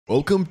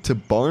Welcome to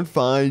Barn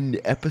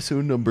Find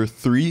episode number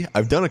 3.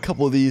 I've done a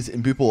couple of these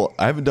and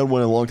I haven't done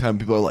one in a long time.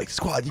 People are like,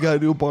 Squad, you gotta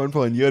do a barn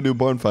find. You gotta do a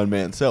barn find,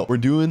 man. So we're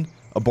doing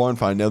a barn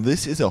find. Now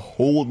this is a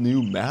whole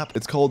new map.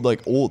 It's called like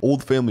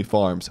old family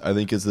farms, I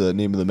think is the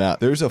name of the map.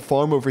 There's a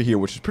farm over here,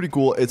 which is pretty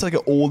cool. It's like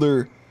an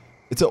older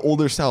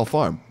style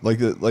farm, like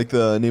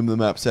the name of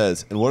the map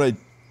says. And what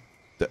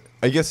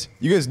I guess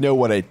you guys know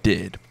what I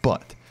did,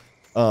 but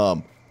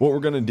what we're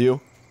gonna do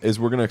is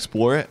we're gonna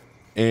explore it,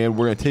 and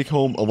we're gonna take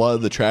home a lot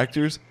of the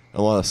tractors,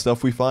 a lot of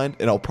stuff we find,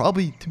 and I'll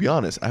probably, to be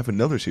honest, I have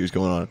another series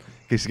going on. In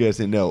case you guys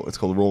didn't know, it's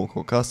called Roll and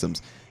Core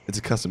Customs. It's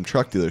a custom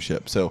truck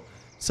dealership. So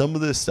some of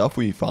this stuff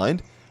we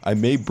find, I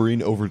may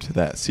bring over to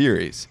that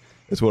series.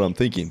 Is what I'm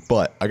thinking.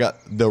 But I got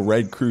the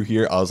red crew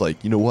here. I was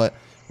like, you know what?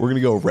 We're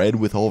gonna go red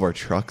with all of our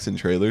trucks and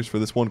trailers for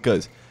this one,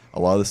 because a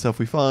lot of the stuff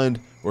we find,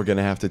 we're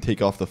gonna have to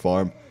take off the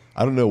farm.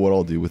 I don't know what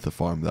I'll do with the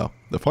farm though.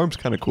 The farm's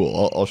kind of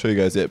cool. I'll show you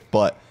guys it.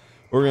 But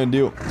what we're gonna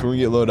do is we're gonna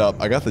get loaded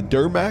up. I got the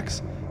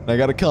Duramax and I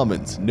got a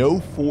Cummins. No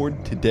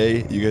Ford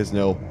today. You guys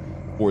know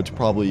Ford's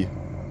probably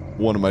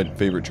one of my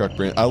favorite truck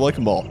brands. I like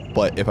them all,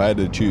 but if I had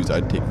to choose,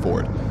 I'd take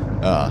Ford.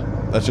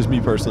 That's just me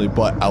personally,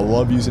 but I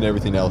love using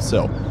everything else.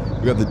 So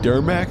we got the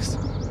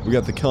Duramax, we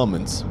got the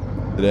Cummins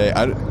today.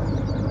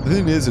 The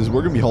thing is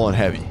we're gonna be hauling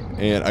heavy,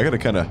 and I gotta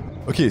kind of.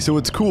 Okay, so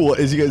what's cool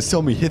is you guys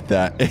tell me hit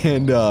that,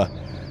 and I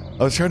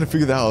was trying to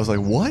figure that out. I was like,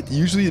 what?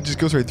 Usually it just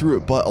goes right through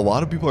it, but a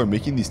lot of people are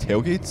making these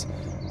tailgates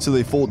so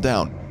they fold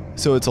down.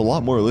 So it's a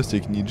lot more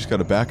realistic, and you just got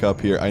to back up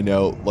here. I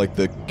know, like,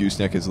 the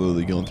gooseneck is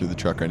literally going through the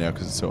truck right now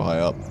because it's so high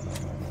up.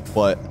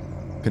 But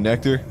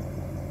connector,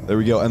 there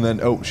we go. And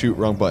then, oh, shoot,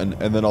 wrong button.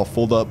 And then I'll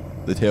fold up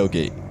the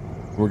tailgate.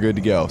 We're good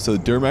to go. So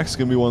the Duramax is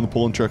going to be one of the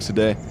pulling trucks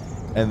today.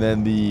 And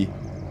then the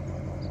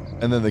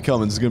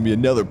Cummins is going to be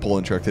another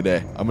pulling truck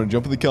today. I'm going to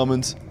jump in the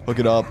Cummins, hook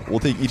it up. We'll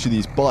take each of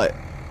these, but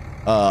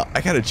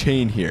I got a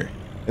chain here.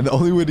 And the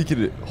only way to get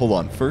it, hold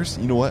on. First,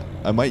 you know what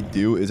I might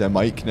do is I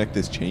might connect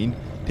this chain,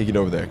 take it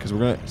over there, because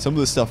some of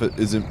this stuff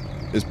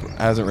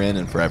hasn't ran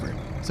in forever.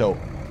 So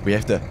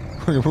we're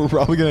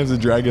probably gonna have to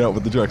drag it out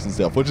with the trucks and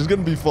stuff, which is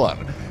gonna be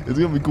fun. It's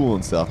gonna be cool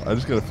and stuff. I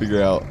just gotta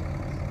figure out.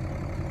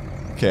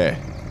 Okay,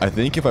 I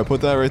think if I put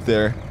that right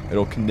there,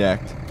 it'll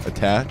connect,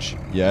 attach,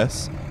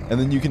 yes, and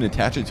then you can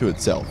attach it to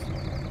itself.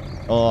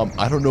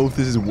 I don't know if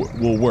this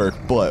will work,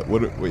 but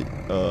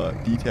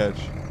detach.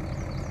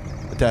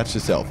 Attach to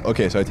self.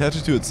 Okay, so I attach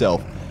it to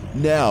itself.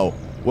 Now,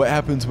 what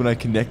happens when I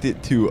connect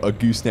it to a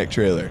gooseneck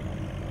trailer?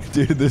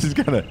 Dude, this is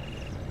kind of...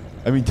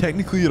 I mean,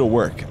 technically it'll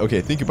work.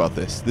 Okay, think about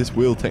this. This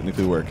will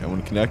technically work. I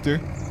want a connector.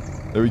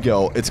 There we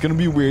go. It's going to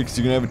be weird because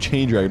you're going to have a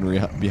chain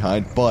dragging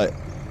behind, but...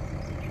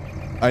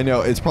 I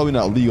know, it's probably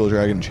not legal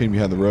dragging a chain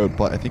behind the road,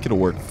 but I think it'll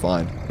work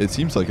fine. It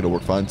seems like it'll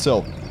work fine.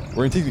 So, we're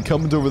going to take the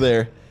Cummins over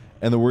there,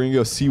 and then we're going to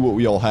go see what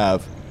we all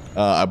have.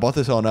 I bought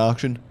this on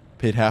auction.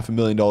 Paid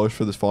 $500,000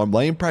 for this farm.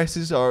 Land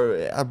prices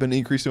have been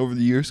increasing over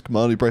the years.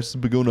 Commodity prices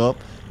have been going up.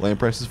 Land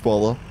prices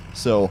follow.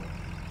 So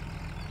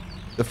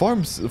the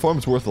farm's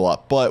worth a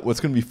lot. But what's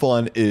going to be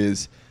fun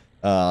is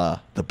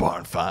the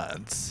barn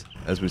finds,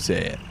 as we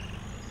say it.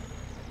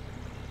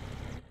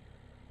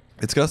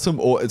 It's got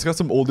some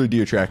older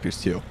deer tractors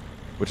too,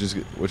 which is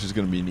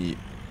going to be neat.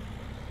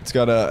 It's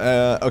got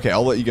a okay.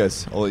 I'll let you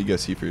guys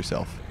see for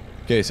yourself.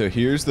 Okay, so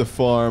here's the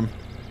farm.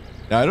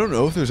 Now I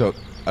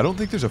don't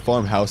think there's a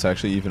farmhouse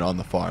actually even on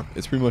the farm.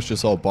 It's pretty much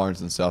just all barns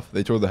and stuff.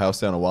 They tore the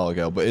house down a while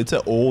ago, but it's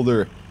an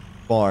older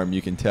farm,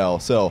 you can tell.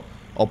 So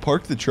I'll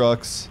park the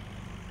trucks.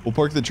 We'll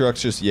park the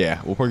trucks just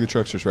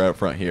right up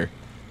front here.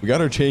 We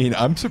got our chain.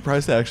 I'm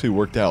surprised that actually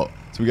worked out.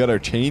 So we got our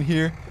chain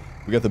here.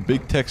 We got the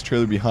big Tex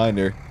trailer behind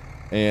her.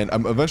 And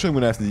eventually I'm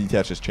going to have to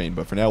detach this chain,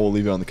 but for now we'll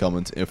leave it on the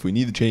Cummins. If we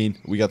need the chain,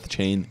 we got the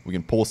chain. We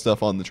can pull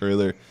stuff on the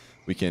trailer.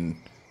 We can,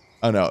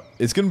 I don't know.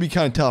 It's going to be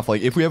kind of tough.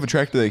 Like if we have a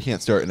tractor that I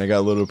can't start and I got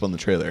to load it up on the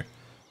trailer.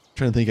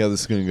 Trying to think how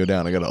this is going to go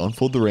down. I got to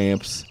unfold the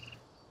ramps.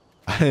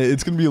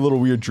 It's going to be a little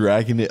weird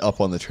dragging it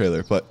up on the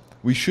trailer, but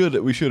we should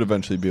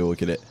eventually be able to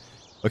get it.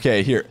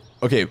 Okay, here.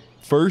 Okay,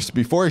 first,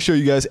 before I show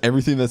you guys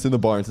everything that's in the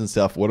barns and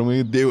stuff, what I'm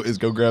going to do is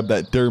go grab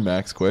that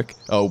Duramax quick.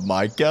 Oh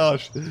my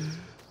gosh.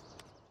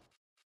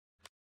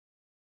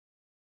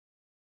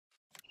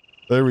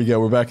 There we go.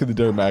 We're back in the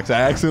Duramax.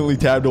 I accidentally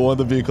tabbed to one of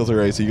the vehicles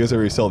already, so you guys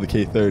already saw the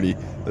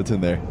K30 that's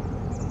in there.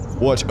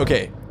 Watch.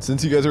 Okay,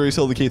 since you guys already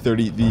saw the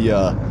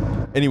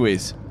K30,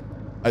 anyways,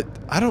 I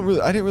didn't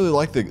really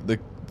like the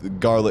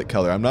garlic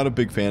color. I'm not a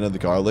big fan of the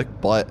garlic,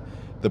 but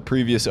the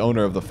previous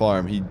owner of the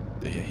farm,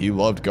 he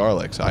loved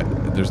garlic, so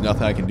there's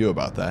nothing I can do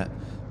about that,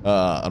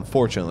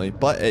 unfortunately.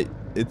 But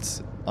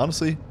it's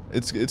honestly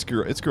it's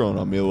growing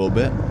on me a little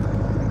bit.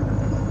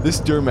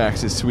 This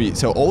Duramax is sweet.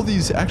 So all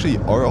these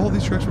are all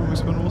these trucks from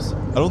Expendables?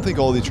 I don't think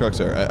all these trucks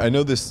are. I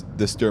know this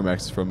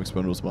Duramax is from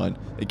Expendables Mine.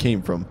 It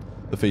came from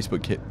the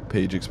Facebook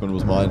page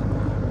Expendables Mine,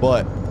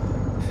 but.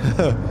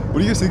 What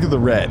do you guys think of the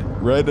red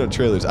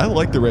trailers? I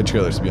like the red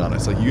trailers, to be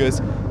honest. Like, you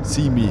guys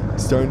see me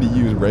starting to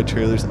use red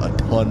trailers a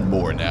ton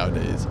more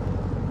nowadays.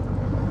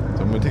 So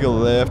I'm gonna take a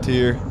left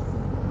here.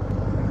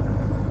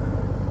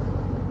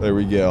 There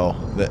we go.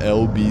 The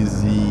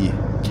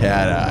LBZ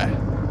Cat Eye.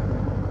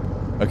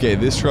 Okay,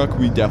 this truck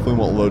we definitely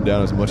won't load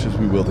down as much as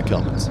we will the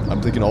Cummins.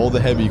 I'm thinking all the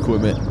heavy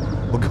equipment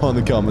will go on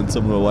the Cummins,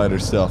 some of the lighter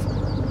stuff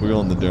we'll go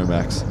on the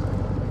Duramax.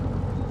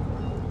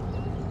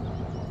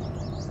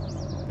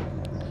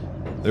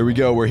 There we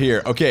go, we're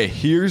here. Okay,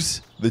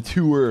 here's the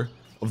tour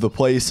of the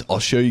place. I'll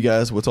show you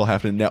guys what's all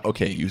happening now.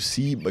 Okay, you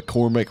see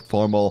McCormick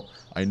Farm Mall.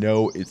 I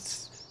know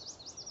it's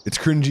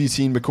cringy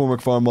seeing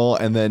McCormick Farm Mall,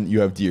 and then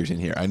you have deers in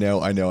here. I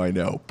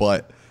know,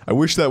 but I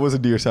wish that was a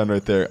deer sound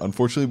right there.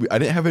 Unfortunately, I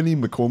didn't have any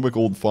McCormick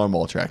Old Farm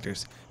Mall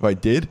tractors. If I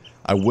did,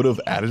 I would have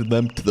added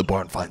them to the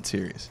Barn Find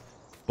series.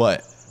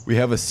 But we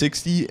have a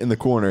 60 in the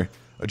corner,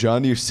 a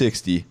John Deere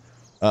 60,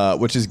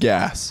 which is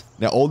gas.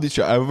 Now, all these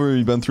I've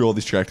already been through all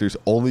these tractors.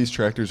 All these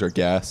tractors are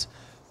gas.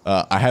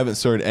 I haven't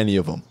started any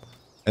of them.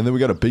 And then we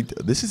got a big.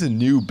 This is a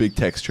new Big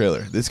Tex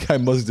trailer. This guy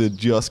must have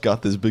just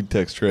got this Big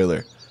Tex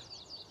trailer.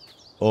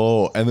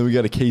 Oh, and then we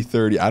got a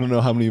K30. I don't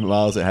know how many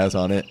miles it has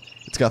on it.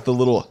 It's got the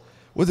little.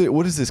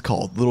 What is this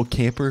called? Little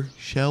camper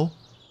shell?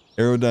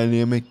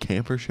 Aerodynamic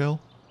camper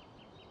shell?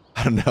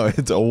 I don't know.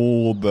 It's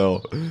old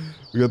though.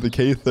 We got the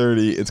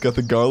K30. It's got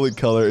the garlic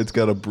color. It's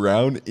got a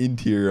brown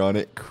interior on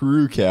it.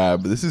 Crew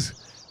cab. This is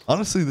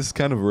honestly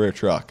kind of a rare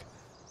truck.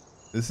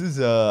 This is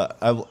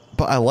but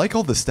I like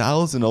all the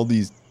styles and all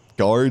these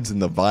guards and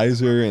the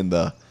visor and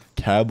the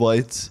cab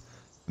lights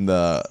and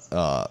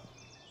the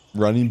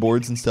running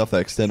boards and stuff that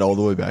extend all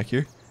the way back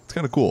here. It's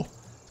kind of cool.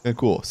 It's kind of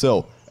cool.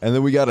 So. And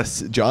then we got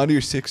a John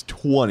Deere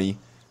 620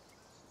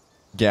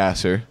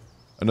 gasser,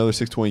 another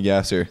 620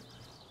 gasser.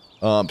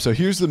 So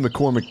here's the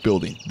McCormick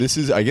building. This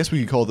is, I guess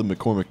we could call it the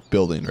McCormick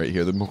building right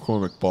here, the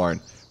McCormick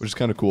barn, which is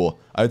kind of cool.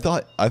 I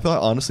thought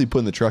honestly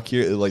putting the truck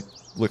here, it like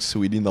looks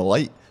sweet. And the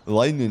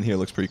lighting in here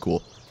looks pretty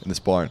cool in this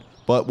barn.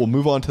 But we'll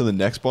move on to the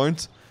next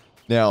barns.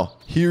 Now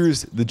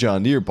here's the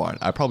John Deere barn.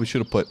 I probably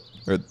should have put,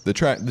 or the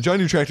John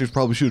Deere tractors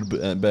probably should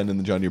have been in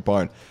the John Deere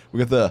barn. We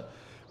got the.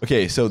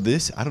 Okay, so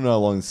this, I don't know how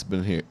long this has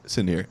been here,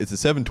 sitting here. It's a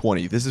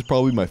 720. This is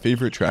probably my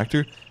favorite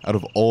tractor out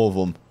of all of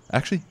them.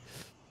 Actually,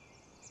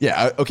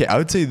 yeah, okay, I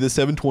would say this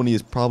 720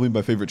 is probably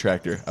my favorite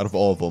tractor out of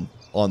all of them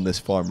on this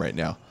farm right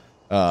now.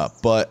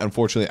 But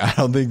unfortunately, I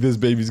don't think this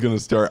baby's going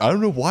to start. I don't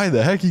know why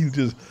the heck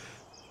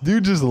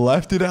dude just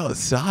left it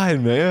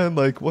outside, man.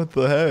 Like, what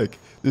the heck?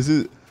 This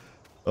is,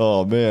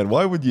 oh, man,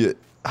 why would you,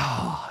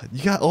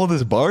 you got all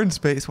this barn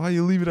space. Why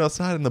you leave it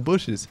outside in the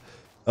bushes?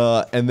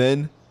 And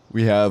then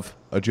we have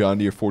a John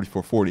Deere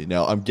 4440.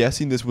 Now, I'm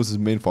guessing this was his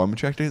main farming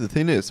tractor. The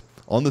thing is,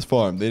 on this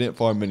farm, they didn't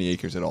farm many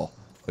acres at all.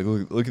 Like,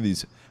 look at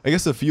these. I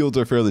guess the fields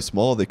are fairly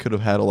small. They could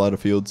have had a lot of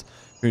fields.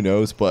 Who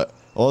knows? But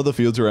all the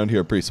fields around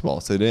here are pretty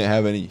small. So they didn't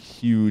have any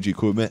huge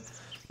equipment.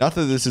 Not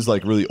that this is,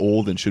 like, really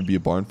old and should be a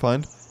barn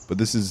find. But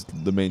this is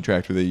the main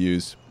tractor they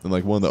used. And,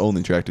 like, one of the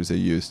only tractors they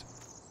used.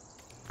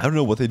 I don't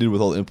know what they did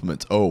with all the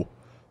implements. Oh.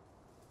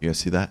 You guys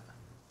see that?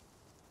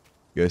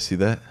 You guys see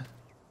that?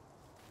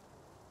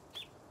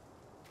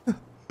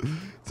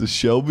 It's a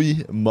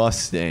Shelby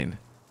Mustang.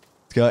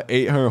 It's got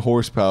 800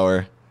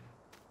 horsepower.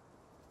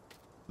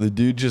 The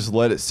dude just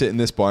let it sit in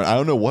this barn. I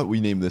don't know what we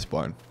named this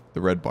barn.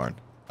 The red barn.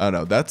 I don't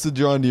know. That's the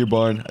John Deere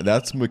barn.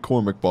 That's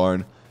McCormick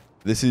barn.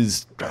 This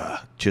is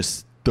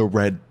just the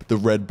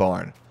red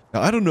barn.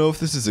 Now, I don't know if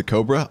this is a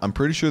Cobra. I'm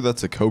pretty sure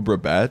that's a Cobra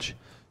badge.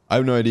 I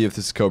have no idea if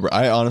this is Cobra.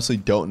 I honestly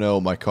don't know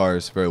my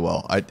cars very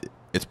well.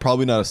 It's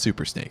probably not a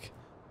Super Snake.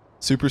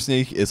 Super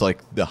Snake is like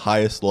the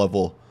highest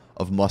level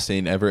of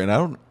Mustang ever, and I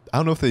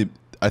don't know if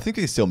I think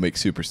they still make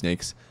Super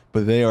Snakes,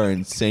 but they are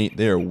insane.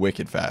 They are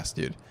wicked fast,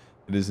 dude.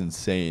 It is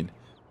insane.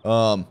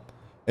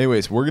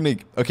 Anyways,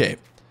 okay.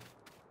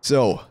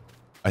 So,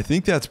 I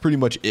think that's pretty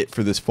much it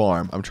for this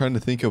farm. I'm trying to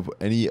think of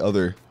any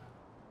other.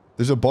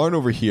 There's a barn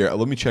over here.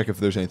 Let me check if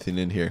there's anything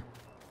in here.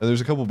 And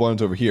there's a couple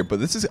barns over here, but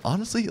this is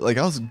honestly, like,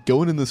 I was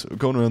going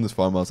around this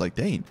farm. I was like,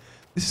 dang,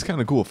 this is kind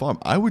of cool farm.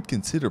 I would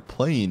consider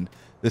playing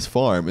this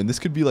farm, and this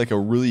could be like a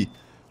really,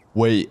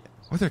 wait,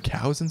 are there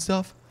cows and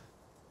stuff?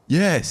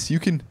 Yes, you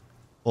can.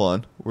 Hold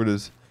on. Where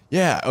does?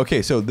 Yeah.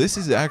 Okay. So this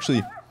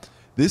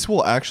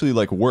will actually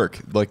like work.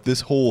 Like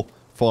this whole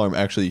farm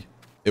actually,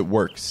 it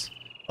works.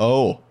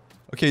 Oh.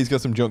 Okay. He's got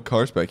some junk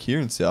cars back here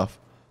and stuff.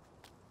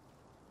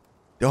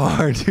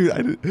 Darn,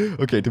 dude.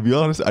 Okay. To be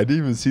honest, I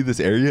didn't even see this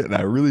area, and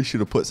I really should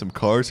have put some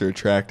cars or a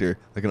tractor,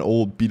 like an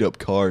old beat up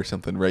car or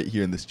something, right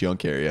here in this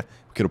junk area.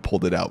 We could have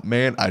pulled it out.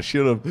 Man, I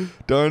should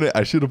have. Darn it.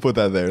 I should have put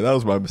that there. That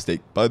was my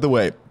mistake. By the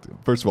way,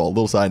 first of all, a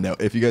little side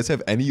note. If you guys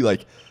have any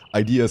like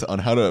ideas on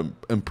how to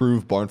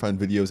improve barn find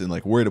videos and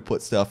like where to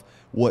put stuff,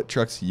 what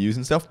trucks to use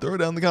and stuff, throw it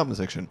down in the comment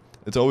section.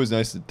 It's always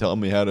nice to tell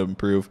me how to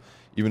improve,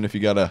 even if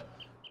you gotta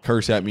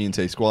curse at me and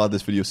say, squad,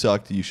 this video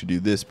sucked, you should do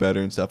this better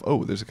and stuff.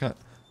 Oh, there's a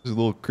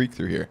little creek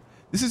through here.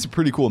 This is a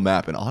pretty cool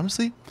map, and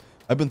honestly,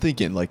 I've been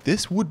thinking like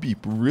this would be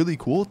really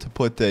cool to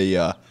put a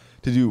to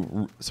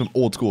do some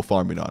old school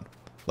farming on,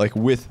 like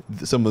with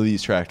some of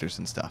these tractors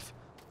and stuff.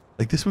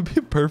 Like this would be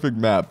a perfect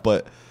map,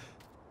 but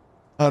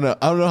I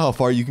don't know how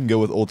far you can go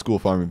with old school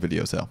farming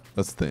videos though.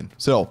 That's the thing.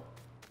 So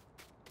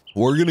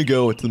we're gonna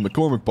go to the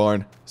McCormick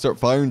barn, start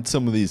firing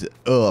some of these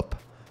up.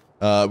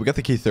 We got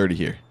the K30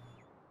 here.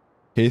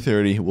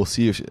 K30. We'll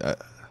see if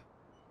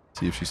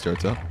See if she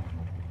starts up.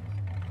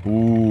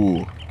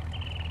 Ooh.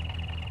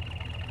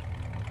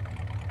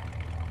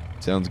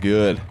 Sounds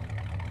good.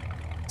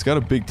 It's got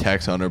a big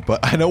tax on her,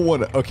 but I don't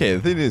want to. Okay,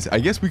 the thing is, I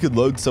guess we could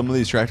load some of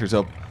these tractors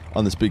up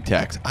on this big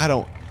tax. I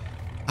don't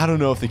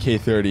know if the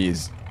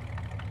K30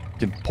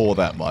 can pull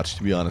that much,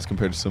 to be honest,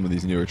 compared to some of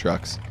these newer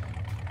trucks.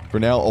 For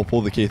now, I'll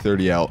pull the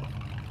K30 out.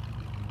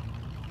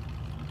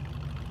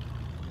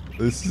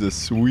 This is a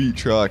sweet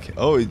truck.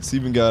 Oh, it's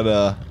even got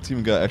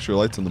extra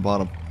lights on the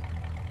bottom.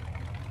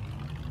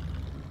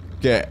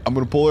 Okay, I'm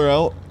gonna pull her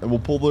out, and we'll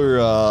pull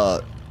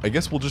her. I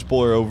guess we'll just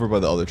pull her over by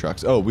the other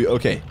trucks. Oh,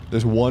 okay.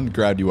 There's one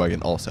gravity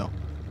wagon also.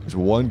 There's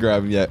one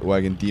gravity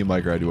wagon,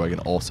 DMI gravity wagon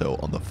also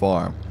on the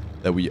farm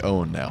that we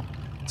own now.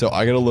 So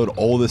I gotta load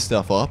all this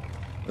stuff up,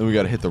 and we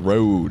gotta hit the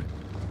road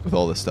with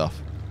all this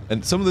stuff.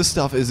 And some of this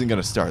stuff isn't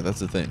gonna start. That's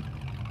the thing.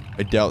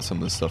 I doubt some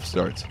of this stuff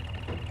starts.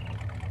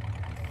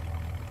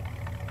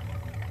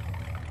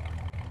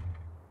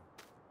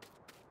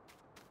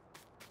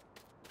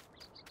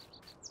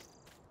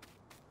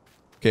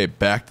 Okay,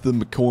 back to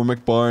the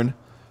McCormick barn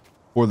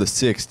for the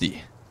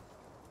 60.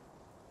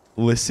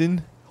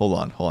 Listen.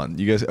 Hold on.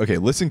 You guys, okay,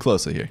 listen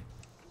closely here.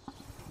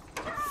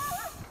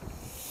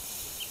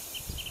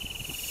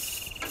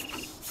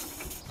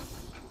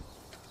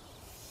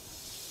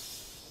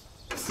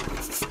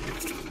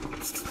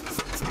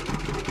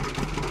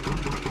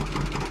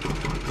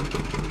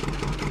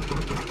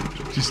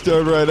 She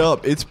started right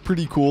up. It's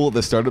pretty cool.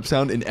 The startup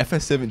sound in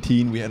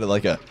FS19, we had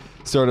like a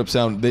startup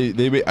sound.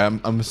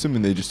 I'm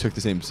assuming they just took the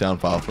same sound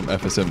file from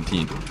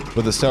FS17,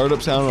 but the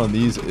startup sound on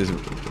these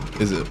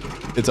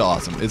it's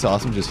awesome. It's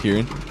awesome just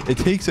hearing. It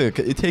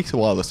takes a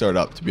while to start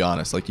up, to be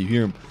honest. Like you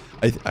hear them.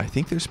 I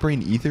think they're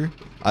spraying ether.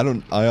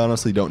 I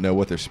honestly don't know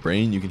what they're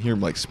spraying. You can hear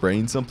them like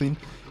spraying something,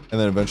 and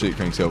then eventually it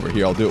cranks over.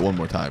 Here, I'll do it one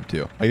more time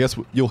too. I guess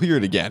you'll hear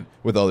it again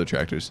with other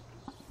tractors.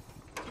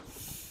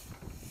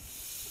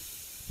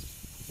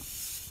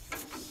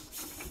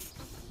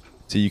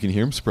 So you can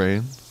hear them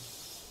spraying.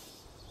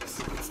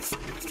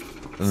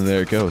 And then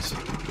there it goes.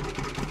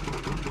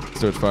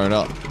 Starts firing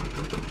up.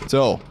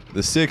 So,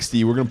 the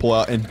 60, we're going to pull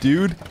out. And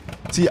dude,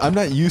 see, I'm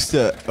not used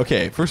to...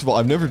 Okay, first of all,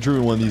 I've never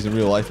driven one of these in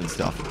real life and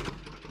stuff.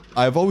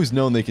 I've always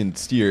known they can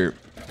steer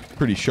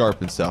pretty sharp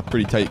and stuff.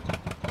 Pretty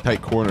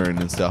tight cornering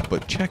and stuff.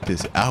 But check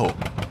this out.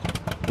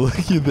 Look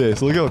at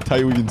this. Look how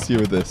tight we can steer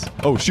with this.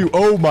 Oh, shoot.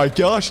 Oh, my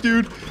gosh,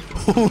 dude.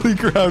 Holy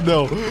crap,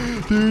 no.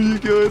 Dude, you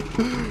good?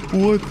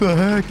 What the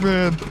heck,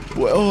 man?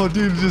 Oh,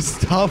 dude,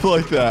 just stop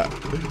like that.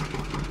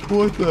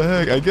 What the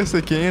heck? I guess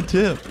they can't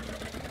tip.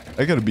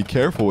 I gotta be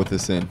careful with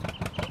this thing.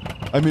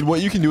 I mean,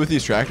 what you can do with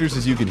these tractors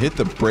is you can hit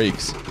the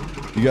brakes.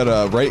 You got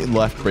a right and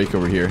left brake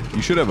over here.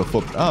 You should have a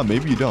foot... Ah,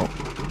 maybe you don't.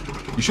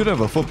 You should have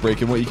a foot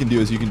brake, and what you can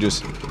do is you can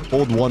just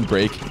hold one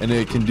brake, and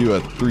it can do a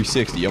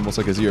 360, almost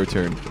like a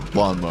zero-turn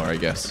lawnmower, I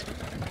guess.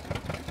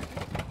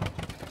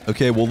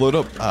 Okay, we'll load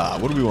up...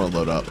 what do we want to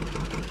load up?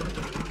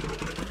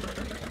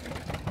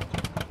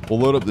 We'll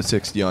load up the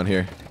 60 on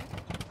here.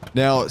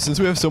 Now, since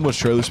we have so much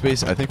trailer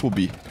space, I think we'll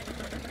be...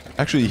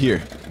 Actually, here.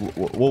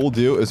 What we'll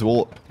do is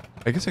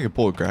I guess I could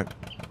pull a grab...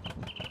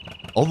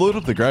 I'll load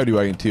up the gravity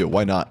wagon, too.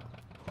 Why not?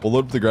 We'll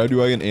load up the gravity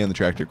wagon and the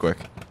tractor quick.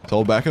 So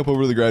I'll back up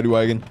over to the gravity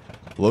wagon,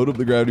 load up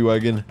the gravity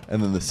wagon,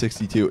 and then the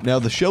 62. Now,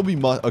 the Shelby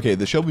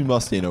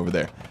Mustang over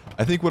there.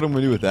 I think what I'm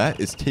going to do with that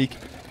is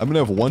I'm going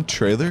to have one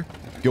trailer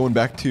going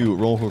back to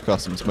Rolling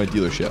Customs, my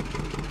dealership.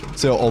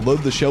 So I'll load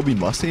the Shelby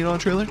Mustang on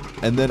trailer,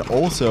 and then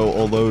also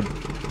I'll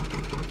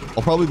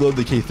probably load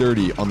the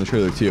K30 on the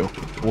trailer too.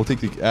 We'll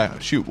take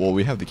the well,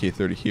 we have the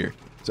K30 here.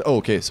 So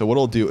okay, so what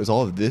I'll do is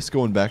I'll have this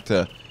going back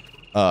to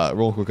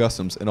Rolling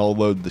Customs, and I'll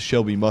load the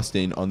Shelby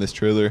Mustang on this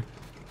trailer,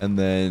 and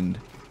then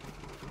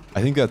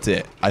I think that's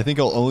it. I think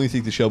I'll only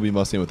take the Shelby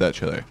Mustang with that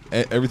trailer.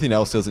 Everything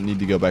else doesn't need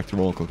to go back to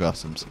Rolling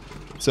Customs.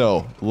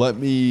 So I'll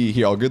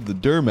get the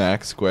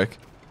Duramax quick.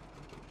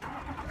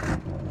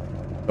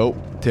 Oh,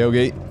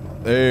 tailgate.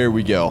 There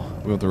we go.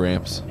 We want the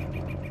ramps.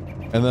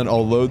 And then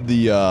I'll load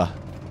the,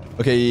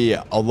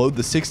 I'll load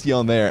the 60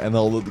 on there, and then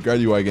I'll load the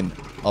gravity wagon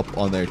up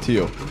on there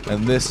too.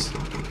 And this,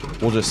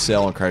 we'll just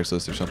sell on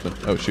Craigslist or something.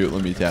 Oh shoot,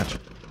 let me attach.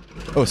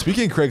 Oh,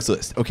 speaking of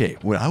Craigslist. Okay,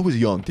 when I was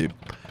young, dude,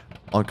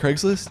 on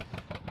Craigslist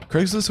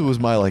was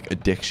my, like,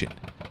 addiction.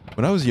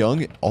 When I was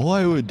young, all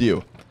I would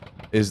do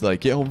is,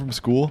 like, get home from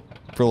school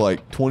for,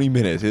 like, 20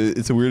 minutes.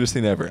 It's the weirdest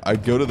thing ever.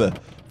 I'd go to the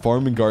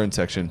farm and garden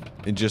section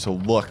and just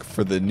look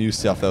for the new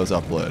stuff that was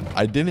uploaded.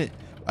 I didn't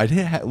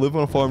live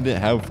on a farm,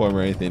 didn't have a farm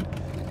or anything.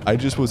 I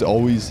just was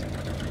always,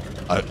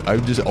 I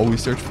would just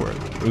always search for it.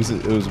 It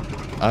was,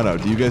 I don't know.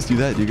 Do you guys do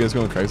that? Do you guys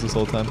go on Craigslist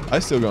all the time? I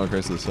still go on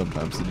Craigslist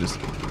sometimes to just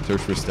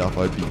search for stuff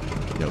I'd be,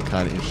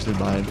 kind of interested in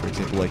buying. For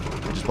example, like,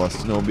 I just bought a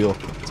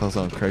snowmobile. It's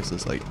also on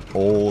Craigslist, like,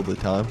 all the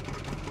time.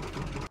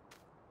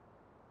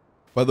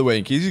 By the way,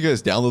 in case you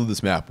guys download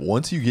this map,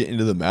 once you get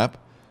into the map,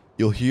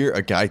 you'll hear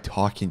a guy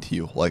talking to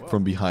you, like,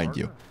 from behind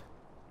you.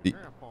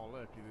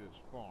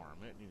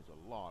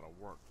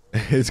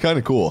 It's kind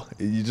of cool.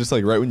 You just,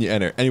 like, right when you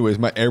enter. Anyways,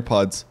 my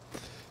AirPods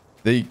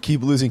they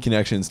keep losing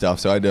connection and stuff,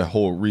 so I had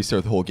to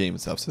restart the whole game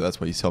and stuff. So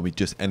that's why you saw me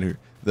just enter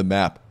the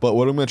map. But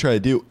what I'm gonna try to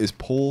do is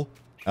pull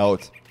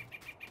out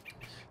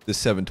the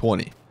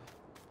 720,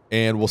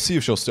 and we'll see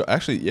if she'll start.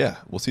 Actually, yeah,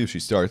 we'll see if she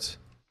starts.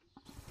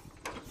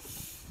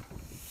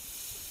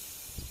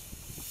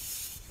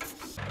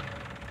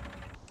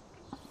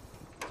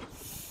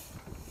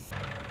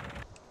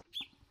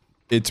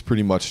 It's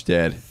pretty much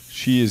dead.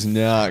 She is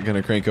not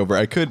gonna crank over.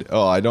 I could.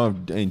 Oh, I don't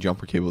have any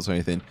jumper cables or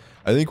anything.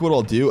 I think what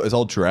I'll do is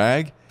I'll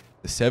drag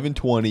the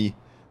 720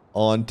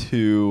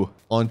 onto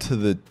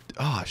the.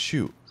 Ah,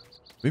 shoot.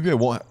 Maybe I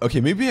won't. Okay,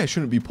 maybe I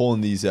shouldn't be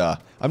pulling these. I'm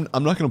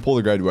not gonna pull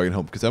the gravity wagon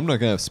home because I'm not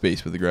gonna have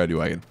space with the gravity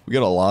wagon. We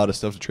got a lot of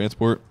stuff to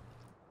transport.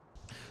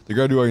 The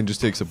gravity wagon just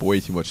takes up way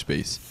too much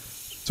space.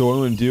 So what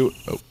I'm gonna do.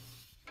 Oh.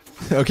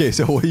 Okay,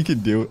 so what you can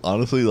do,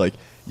 honestly, like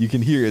you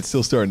can hear it's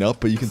still starting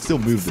up, but you can still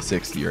move the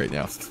 60 right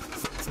now.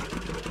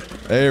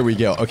 There we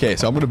go. Okay,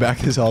 so I'm going to back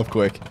this off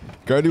quick.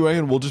 Gravity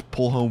wagon, we'll just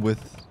pull home with...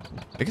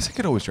 I guess I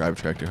could always drive a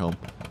tractor home.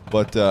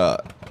 But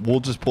we'll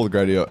just pull the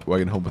gravity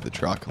wagon home with the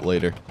truck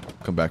later.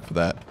 Come back for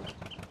that.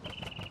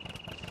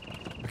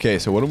 Okay,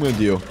 so what I'm going to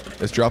do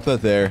is drop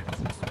that there.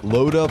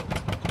 Load up...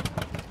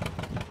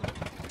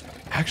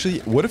 Actually,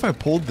 what if I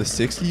pulled the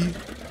 60...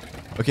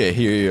 Okay,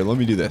 here, let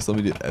me do this.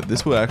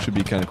 This would actually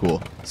be kind of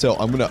cool. So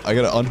I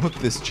gotta unhook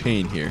this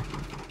chain here.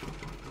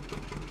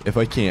 If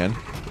I can.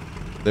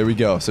 There we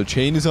go. So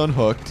chain is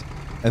unhooked,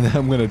 and then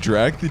I'm gonna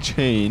drag the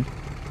chain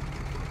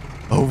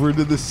over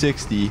to the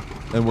 60,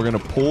 and we're gonna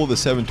pull the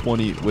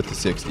 720 with the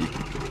 60.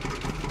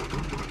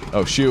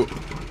 Oh shoot.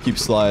 Keep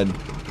sliding.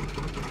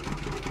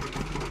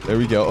 There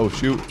we go. Oh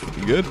shoot.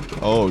 You good?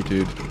 Oh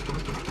dude.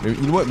 Maybe,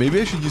 you know what? Maybe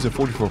I should use a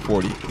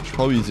 4440. I should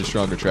probably use a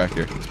stronger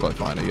tractor. It's probably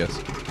fine, I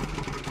guess.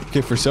 Okay,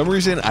 for some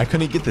reason, I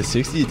couldn't get the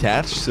 60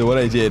 attached, so what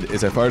I did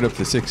is I fired up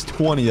the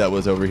 620 that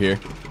was over here.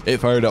 It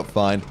fired up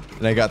fine,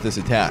 and I got this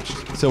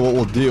attached. So what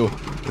we'll do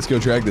is go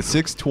drag the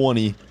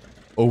 620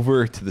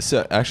 over to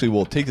the Actually,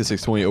 we'll take the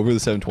 620 over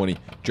the 720,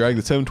 drag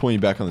the 720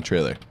 back on the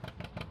trailer.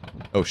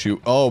 Oh, shoot.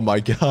 Oh,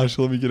 my gosh.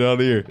 Let me get out of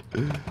here.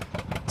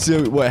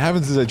 So what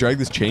happens is I drag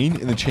this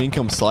chain, and the chain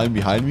comes sliding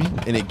behind me,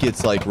 and it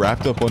gets, like,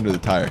 wrapped up under the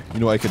tire.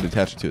 You know, I could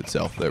attach it to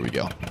itself. There we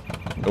go.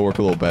 It'll work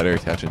a little better,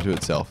 attach it to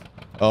itself.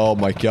 Oh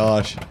my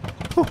gosh.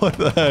 What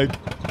the heck?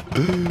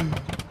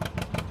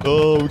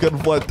 Oh, we got a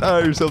flat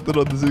tire or something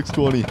on the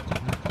 620.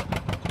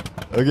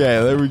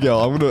 Okay, there we go.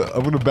 I'm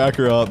gonna back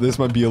her up. This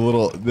might be a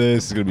little.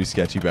 This is gonna be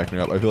sketchy backing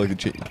her up. I feel like the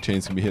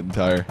chain's gonna be hitting the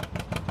tire.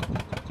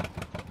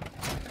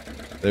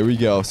 There we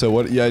go. So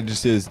what? Yeah, I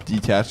just did is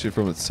detach it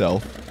from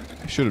itself.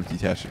 I should have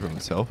detached it from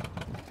itself.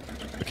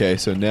 Okay,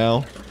 so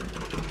now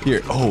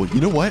here. Oh,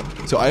 you know what?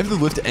 So I have the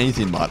lift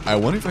anything mod. I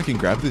wonder if I can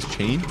grab this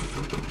chain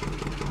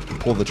and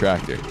pull the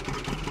tractor.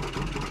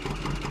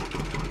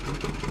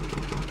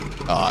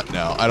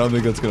 No, I don't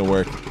think that's gonna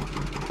work.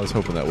 I was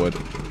hoping that would.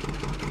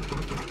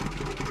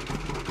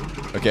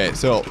 Okay,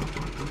 so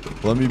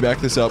let me back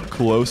this up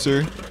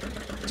closer.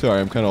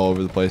 Sorry, I'm kind of all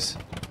over the place.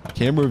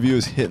 Camera view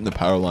is hitting the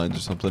power lines or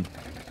something.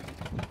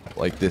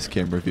 Like this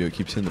camera view, it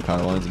keeps hitting the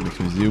power lines and makes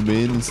me zoom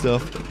in and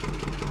stuff.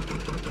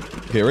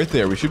 Okay, right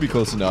there, we should be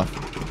close enough.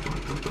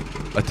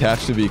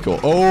 Attach the vehicle.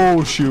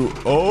 Oh, shoot.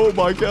 Oh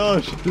my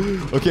gosh.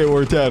 Okay,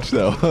 we're attached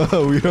though.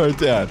 We are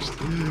attached.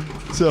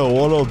 So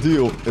what I'll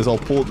do is I'll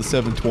pull the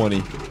 720.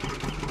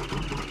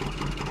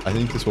 I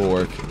think this will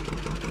work.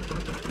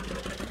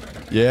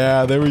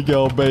 Yeah, there we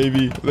go,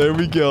 baby. There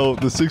we go.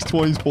 The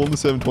 620 is pulling the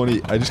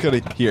 720. I just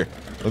gotta, here.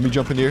 Let me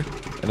jump in here,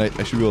 and I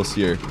should be able to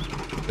steer.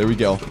 There we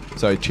go.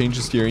 So I changed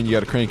the steering. You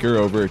gotta crank her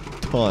over a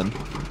ton.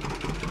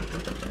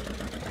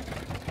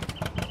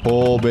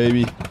 Pull,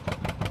 baby.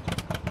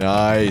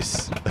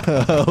 Nice.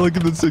 Look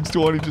at the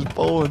 620 just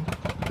pulling.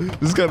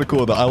 This is kind of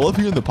cool though. I love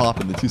hearing the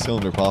popping, the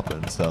 2-cylinder popping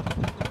and stuff.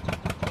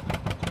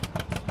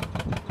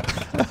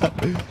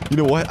 You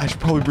know what? I should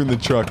probably bring the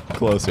truck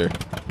closer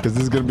because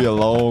this is gonna be a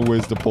long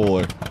ways to pull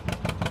her.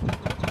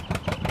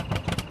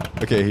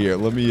 Okay, here.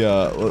 Let me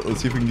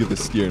let's see if we can get the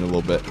steering a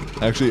little bit.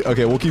 Actually,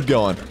 okay, we'll keep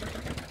going.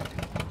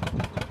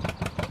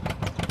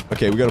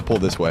 Okay, we gotta pull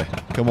this way.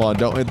 Come on,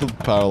 don't hit the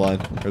power line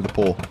or the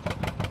pole.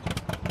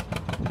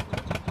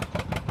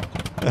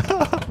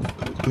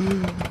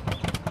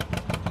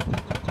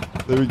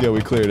 There we go,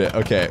 we cleared it.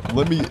 Okay,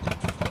 let me...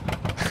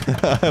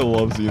 I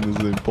love seeing this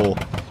thing pull.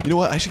 You know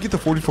what? I should get the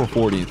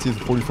 4440 and see if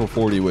the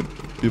 4440 would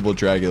be able to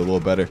drag it a little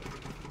better.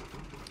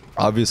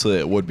 Obviously,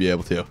 it would be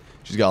able to.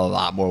 She's got a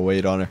lot more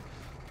weight on her.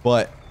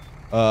 But,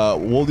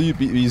 we'll be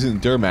using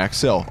Duramax.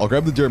 So, I'll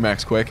grab the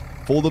Duramax quick.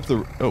 Fold up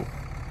the...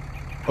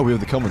 Oh, we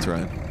have the Cummins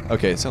running.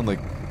 Okay, it sounded like...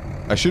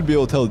 I should be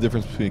able to tell the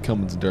difference between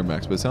Cummins and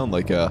Duramax, but it sounded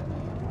like the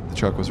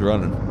truck was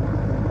running.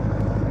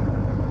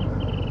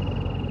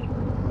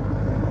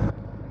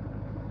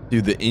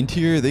 Dude, the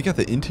interior, they got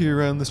the interior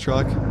around this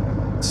truck.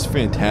 It's a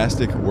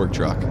fantastic work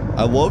truck.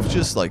 I love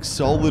just like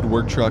solid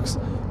work trucks,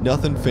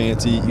 nothing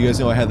fancy. You guys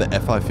know I had the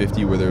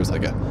F550 where there was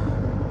like it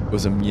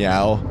was a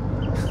meow.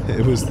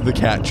 It was the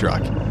cat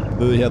truck.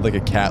 Literally had like a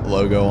cat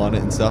logo on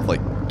it and stuff,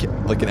 like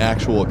an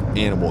actual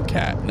animal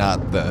cat,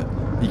 not the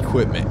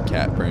equipment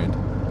cat brand.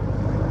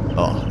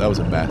 Oh, that was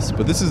a mess.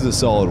 But this is a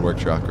solid work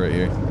truck right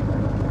here.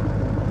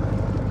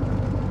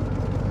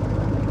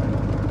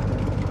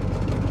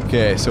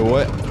 Okay, so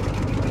what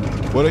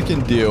I can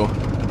do,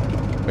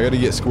 I gotta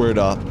get squared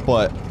up,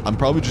 but I'm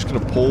probably just gonna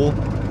pull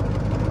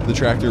the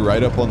tractor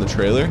right up on the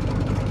trailer,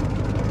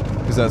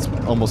 because that's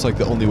almost like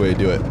the only way to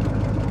do it.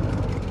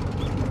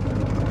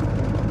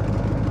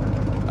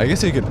 I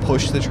guess I could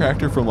push the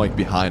tractor from like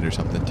behind or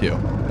something too.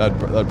 That'd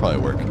probably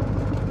work.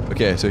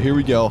 Okay, so here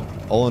we go.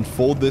 I'll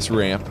unfold this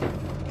ramp,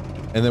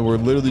 and then we're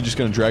literally just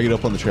gonna drag it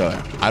up on the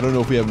trailer. I don't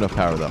know if we have enough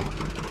power though.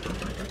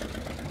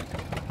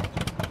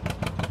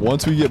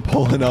 Once we get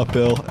pulling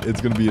uphill, it's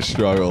gonna be a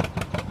struggle.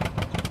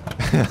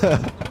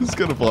 It's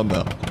kind of fun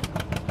though.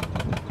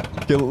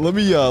 Okay, let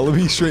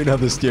me straighten out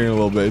the steering a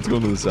little bit. It's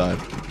going to the side.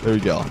 There we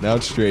go. Now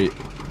it's straight.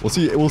 We'll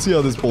see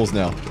how this pulls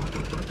now.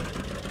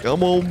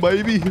 Come on,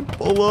 baby.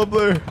 Pull up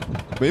there.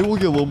 Maybe we'll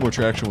get a little more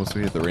traction once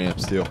we hit the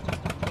ramps too.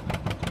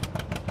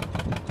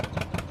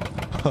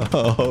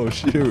 Oh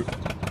shoot.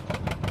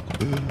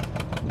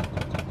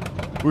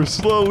 We're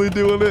slowly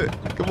doing it.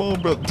 Come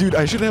on, bro. Dude,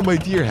 I should have my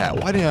deer hat.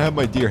 Why didn't I have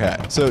my deer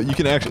hat? So you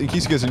can actually, in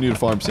case you guys are new to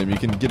farm sim, you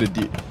can get a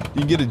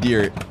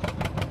deer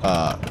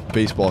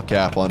baseball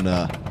cap on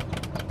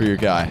for your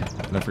guy.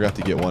 And I forgot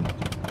to get one.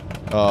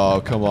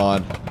 Oh, come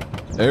on.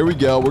 There we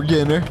go. We're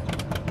getting there.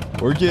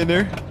 We're getting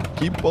there.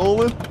 Keep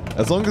pulling.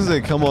 As long as they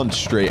come on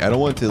straight. I don't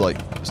want it to like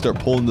start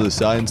pulling to the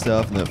side and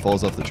stuff and then it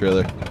falls off the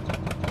trailer.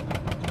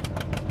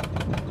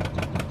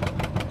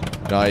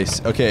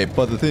 Nice. Okay,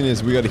 but the thing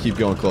is we got to keep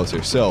going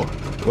closer. So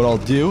what I'll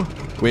do,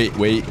 wait,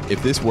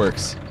 if this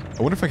works,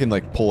 I wonder if I can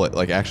like pull it,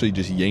 like actually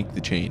just yank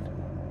the chain.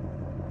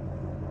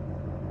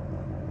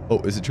 Oh,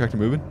 is the tractor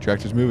moving?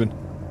 Tractor's moving.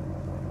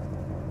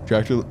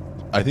 Tractor,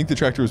 I think the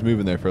tractor was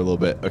moving there for a little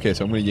bit. Okay,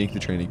 so I'm going to yank the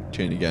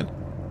chain again.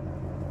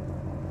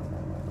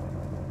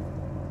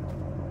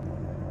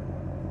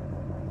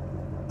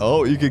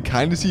 Oh, you can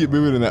kind of see it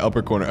moving in that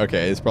upper corner.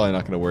 Okay, it's probably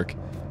not going to work.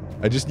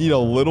 I just need a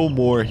little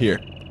more here.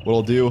 What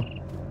I'll do,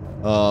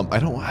 I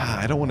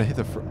don't want to hit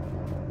the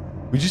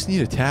we just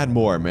need a tad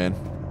more, man.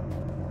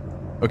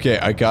 Okay,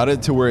 I got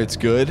it to where it's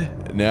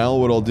good. Now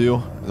what I'll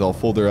do is I'll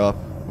fold her up.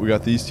 We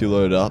got these two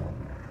loaded up.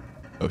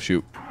 Oh,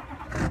 shoot.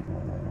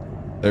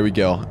 There we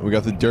go. We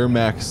got the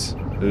Duramax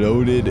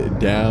loaded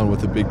down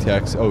with the big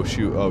text. Oh,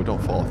 shoot. Oh,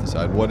 don't fall off the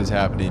side. What is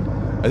happening?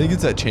 I think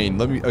it's that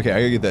chain. Okay, I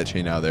gotta get that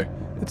chain out of there.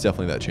 It's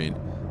definitely that chain.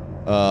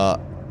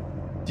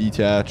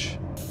 Detach.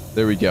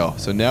 There we go.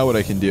 So now what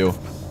I can do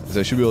is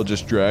I should be able to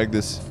just drag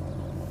this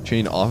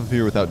chain off of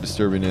here without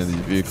disturbing any of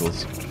these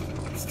vehicles.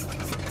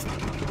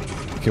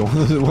 Okay, one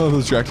of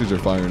those tractors are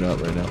firing up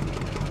right now.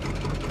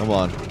 Come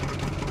on.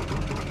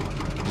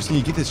 Just need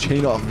to get this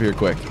chain off of here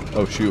quick.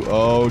 Oh, shoot.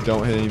 Oh,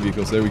 don't hit any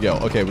vehicles. There we go.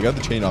 Okay, we got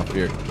the chain off of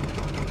here.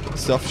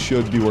 Stuff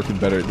should be working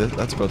better.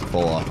 That's about to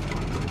fall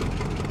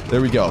off.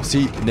 There we go.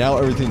 See, now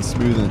everything's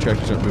smooth and the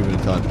tractors aren't moving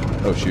a ton.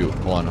 Oh, shoot.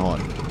 Hold on.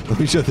 Let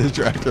me shut this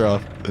tractor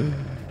off.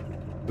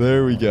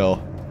 There we go.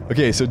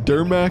 Okay, so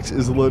Duramax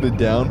is loaded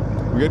down.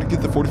 We got to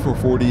get the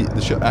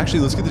 4440. Actually,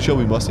 let's get the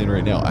Shelby Mustang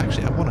right now.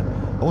 Actually, I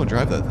want to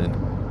drive that thing.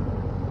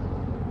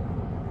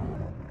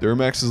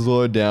 Duramax is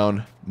loaded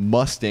down.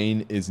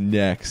 Mustang is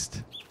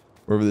next.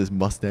 Wherever this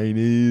Mustang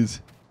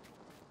is.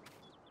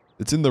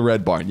 It's in the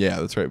red barn. Yeah,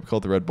 that's right. We call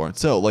it the red barn.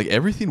 So, like,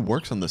 everything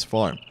works on this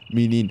farm.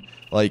 Meaning,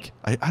 like,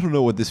 I don't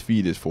know what this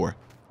feed is for.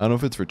 I don't know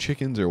if it's for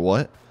chickens or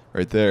what.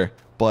 Right there.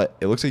 But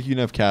it looks like you can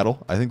have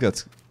cattle. I think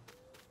that's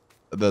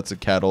a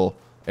cattle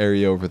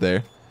area over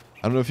there.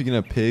 I don't know if you can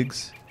have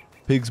pigs.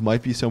 Pigs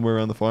might be somewhere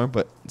around the farm,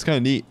 but it's kind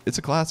of neat. It's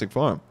a classic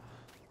farm.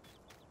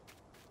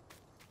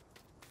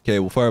 Okay,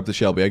 we'll fire up the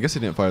Shelby. I guess I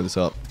didn't fire this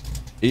up.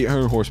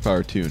 800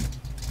 horsepower tune.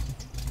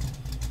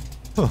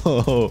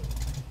 Oh.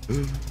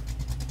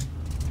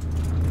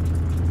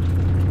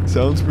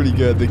 Sounds pretty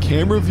good. The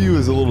camera view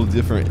is a little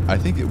different. I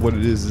think what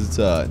it is, it's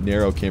a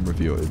narrow camera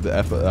view. The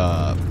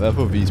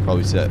FOV is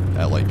probably set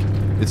at like,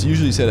 it's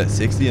usually set at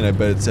 60, and I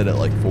bet it's set at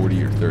like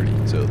 40 or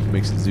 30. So it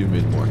makes it zoom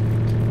in more.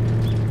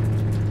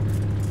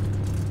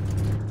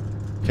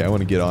 Okay, I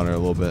want to get on her a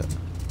little bit.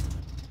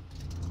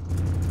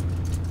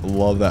 I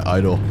love that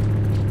idle.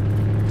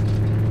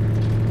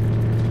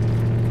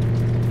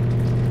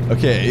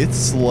 Okay, it's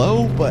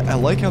slow, but I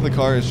like how the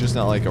car is just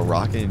not like a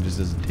rocket and just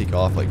doesn't take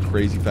off like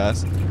crazy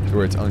fast to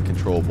where it's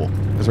uncontrollable.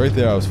 Because right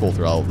there I was full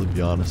throttle, to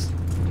be honest.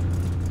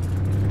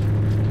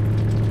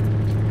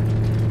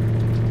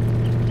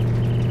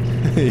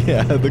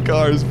 Yeah, the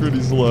car is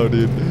pretty slow,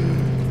 dude.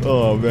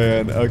 Oh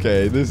man,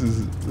 okay, this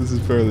is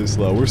fairly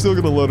slow. We're still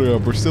gonna load her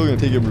up. We're still gonna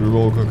take her to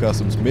Roll Co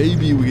Customs.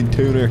 Maybe we can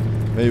tune her.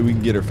 Maybe we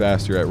can get her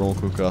faster at Roll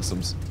Co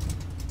Customs.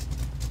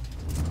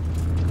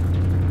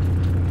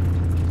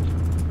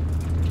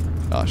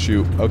 Oh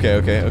shoot.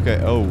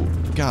 Okay. Oh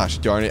gosh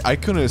darn it. I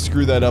couldn't have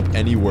screwed that up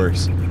any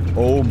worse.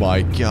 Oh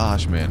my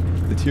gosh, man.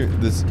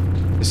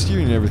 The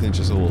steering and everything's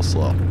just a little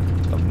slow.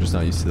 I'm just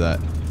not used to that.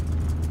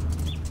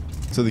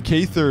 So the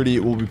K30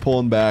 will be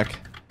pulling back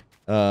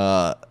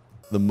the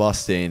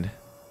Mustang.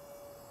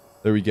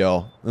 There we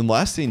go. And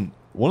last thing,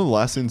 one of the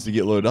last things to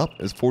get loaded up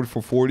is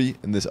 4440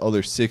 and this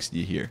other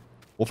 60 here.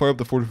 We'll fire up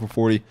the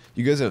 4440.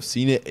 You guys have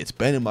seen it. It's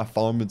been in my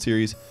farming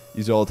series.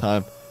 Use it all the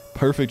time.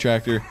 Perfect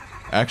tractor.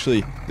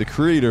 Actually, the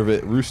creator of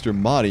it, Rooster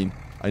Modding,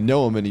 I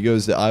know him, and he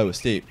goes to Iowa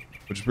State,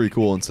 which is pretty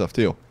cool and stuff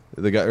too.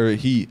 The guy, or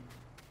he,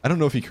 I don't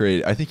know if he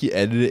created it. I think he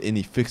edited it and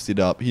he fixed it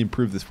up. He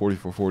improved this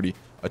 4440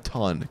 a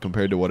ton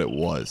compared to what it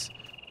was.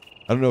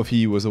 I don't know if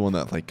he was the one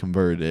that like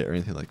converted it or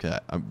anything like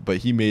that, but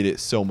he made it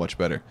so much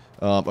better.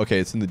 Okay,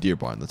 it's in the deer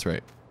barn. That's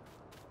right.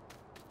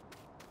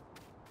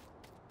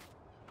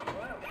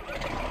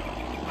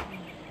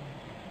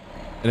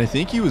 And I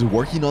think he was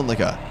working on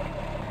like a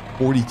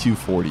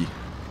 4240. I'm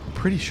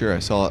pretty sure I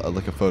saw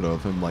like a photo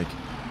of him like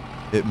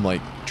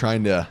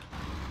trying to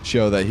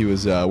show that he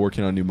was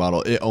working on a new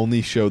model. It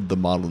only showed the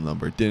model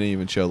number. It didn't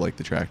even show like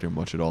the tractor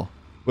much at all.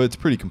 But it's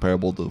pretty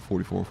comparable to the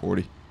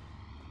 4440.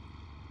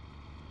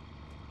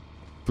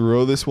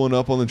 Throw this one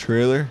up on the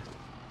trailer.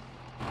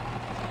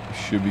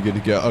 Should be good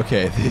to go.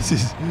 Okay, this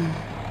is...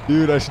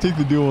 Dude, I should take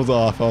the duals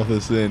off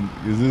this thing,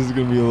 because this is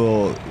going to be a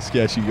little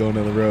sketchy going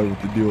down the road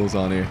with the duals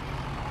on here.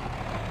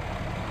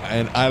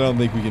 And I don't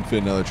think we can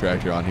fit another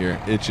tractor on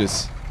here. It's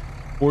just...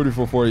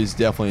 4440 is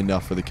definitely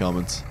enough for the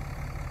Cummins.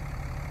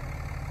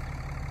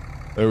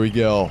 There we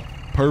go.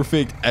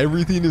 Perfect.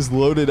 Everything is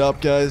loaded up,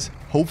 guys.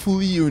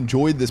 Hopefully you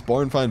enjoyed this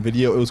barn find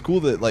video. It was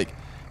cool to like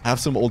have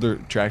some older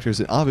tractors,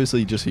 and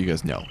obviously, just so you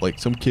guys know, like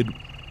some kid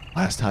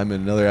last time in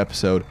another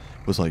episode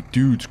was like,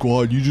 dude,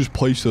 squad, you just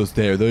placed those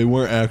there. They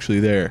weren't actually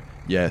there.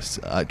 Yes,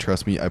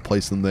 trust me, I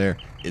placed them there.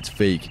 It's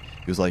fake.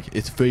 He was like,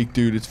 it's fake,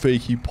 dude. It's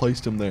fake. He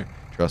placed them there.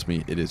 Trust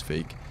me, it is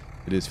fake.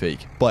 It is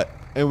fake. But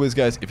anyways,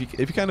 guys, if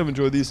you kind of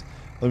enjoyed these,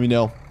 let me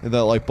know. Hit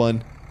that like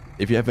button.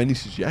 If you have any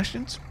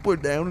suggestions, put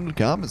it down in the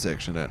comment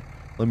section.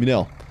 Let me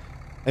know.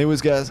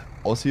 Anyways, guys,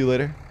 I'll see you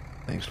later.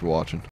 Thanks for watching.